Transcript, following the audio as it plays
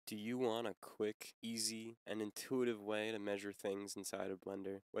Do you want a quick, easy, and intuitive way to measure things inside of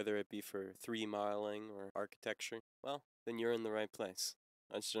Blender, whether it be for 3D modeling or architecture? Well, then you're in the right place.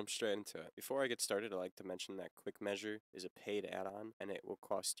 Let's jump straight into it. Before I get started, I'd like to mention that Quick Measure is a paid add-on, and it will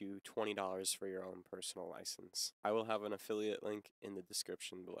cost you $20 for your own personal license. I will have an affiliate link in the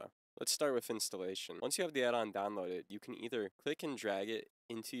description below. Let's start with installation. Once you have the add-on downloaded, you can either click and drag it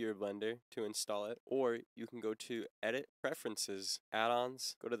into your Blender to install it, or you can go to Edit, Preferences,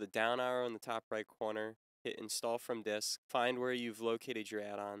 Add-ons, go to the down arrow in the top right corner, hit Install from Disk, find where you've located your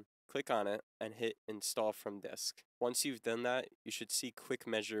add-on, click on it, and hit Install from Disk. Once you've done that, you should see Quick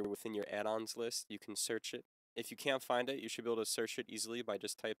Measure within your add-ons list. You can search it. If you can't find it, you should be able to search it easily by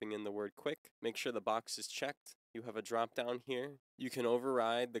just typing in the word quick. Make sure the box is checked. You have a drop down here. You can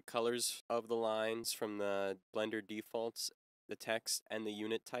override the colors of the lines from the Blender defaults, the text, and the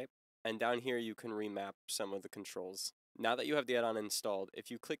unit type. And down here you can remap some of the controls. Now that you have the add-on installed, if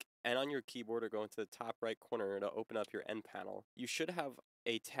you click N on your keyboard or go into the top right corner to open up your N panel, you should have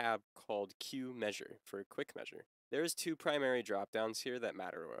a tab called Q Measure for Quick Measure. There's two primary drop downs here that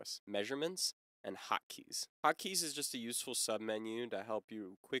matter to us: measurements and hotkeys. Hotkeys is just a useful submenu to help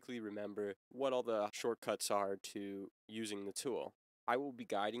you quickly remember what all the shortcuts are to using the tool. I will be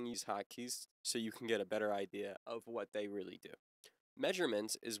guiding these hotkeys so you can get a better idea of what they really do.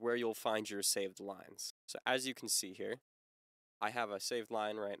 Measurements is where you'll find your saved lines. So as you can see here, I have a saved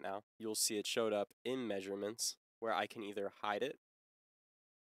line right now. You'll see it showed up in measurements where I can either hide it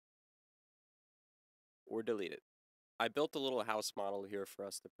or delete it. I built a little house model here for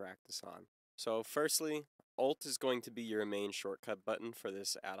us to practice on. So firstly, Alt is going to be your main shortcut button for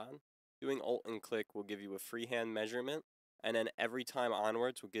this add-on. Doing Alt and click will give you a freehand measurement, and then every time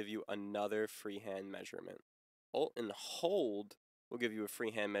onwards will give you another freehand measurement. Alt and hold will give you a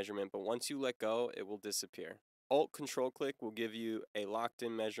freehand measurement, but once you let go, it will disappear. Alt Control click will give you a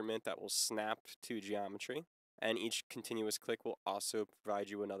locked-in measurement that will snap to geometry, and each continuous click will also provide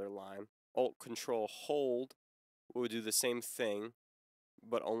you another line. Alt Control Hold will do the same thing,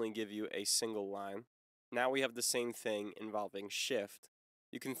 but only give you a single line. Now we have the same thing involving Shift.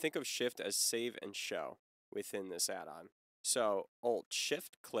 You can think of Shift as save and show within this add-on. So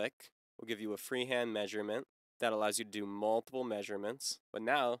Alt-Shift-Click will give you a freehand measurement that allows you to do multiple measurements, but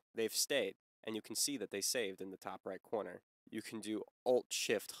now they've stayed, and you can see that they saved in the top right corner. You can do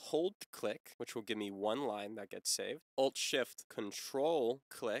Alt-Shift-Hold-Click, which will give me one line that gets saved.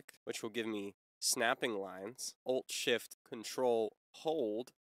 Alt-Shift-Control-Click, which will give me snapping lines.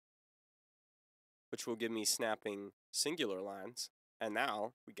 Alt-Shift-Control-Hold, which will give me snapping singular lines. And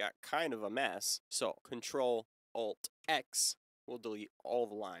now we got kind of a mess. So Control-Alt-X will delete all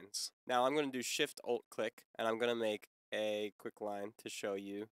the lines. Now I'm going to do Shift-Alt-Click, and I'm going to make a quick line to show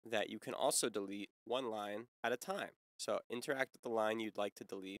you that you can also delete one line at a time. So interact with the line you'd like to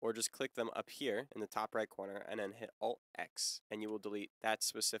delete, or just click them up here in the top right corner and then hit Alt-X, and you will delete that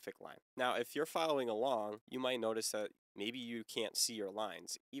specific line. Now, if you're following along, you might notice that maybe you can't see your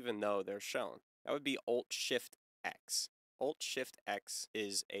lines, even though they're shown. That would be Alt-Shift-X. Alt-Shift-X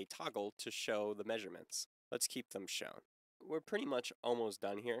is a toggle to show the measurements. Let's keep them shown. We're pretty much almost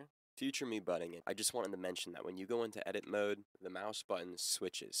done here. Future me butting it. I just wanted to mention that when you go into edit mode, the mouse button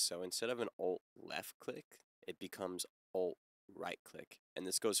switches. So instead of an Alt left click, it becomes Alt right click. And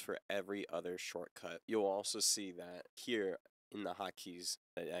this goes for every other shortcut. You'll also see that here in the hotkeys,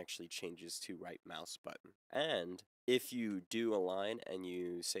 it actually changes to right mouse button. And if you do a line and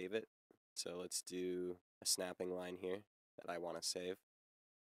you save it, so let's do a snapping line here that I want to save.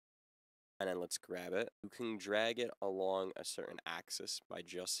 And then let's grab it. You can drag it along a certain axis by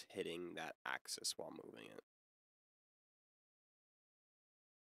just hitting that axis while moving it.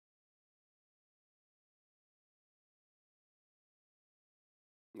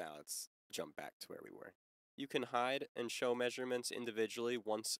 Now let's jump back to where we were. You can hide and show measurements individually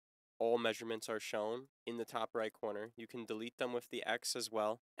once all measurements are shown in the top right corner. You can delete them with the X as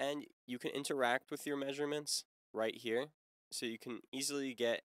well. And you can interact with your measurements right here. So you can easily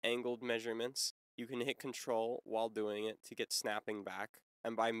get angled measurements. You can hit Control while doing it to get snapping back.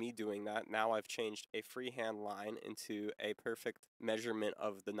 And by me doing that, now I've changed a freehand line into a perfect measurement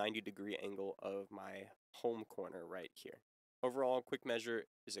of the 90-degree angle of my home corner right here. Overall, Quick Measure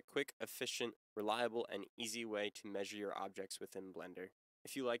is a quick, efficient, reliable, and easy way to measure your objects within Blender.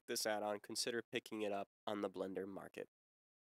 If you like this add-on, consider picking it up on the Blender market.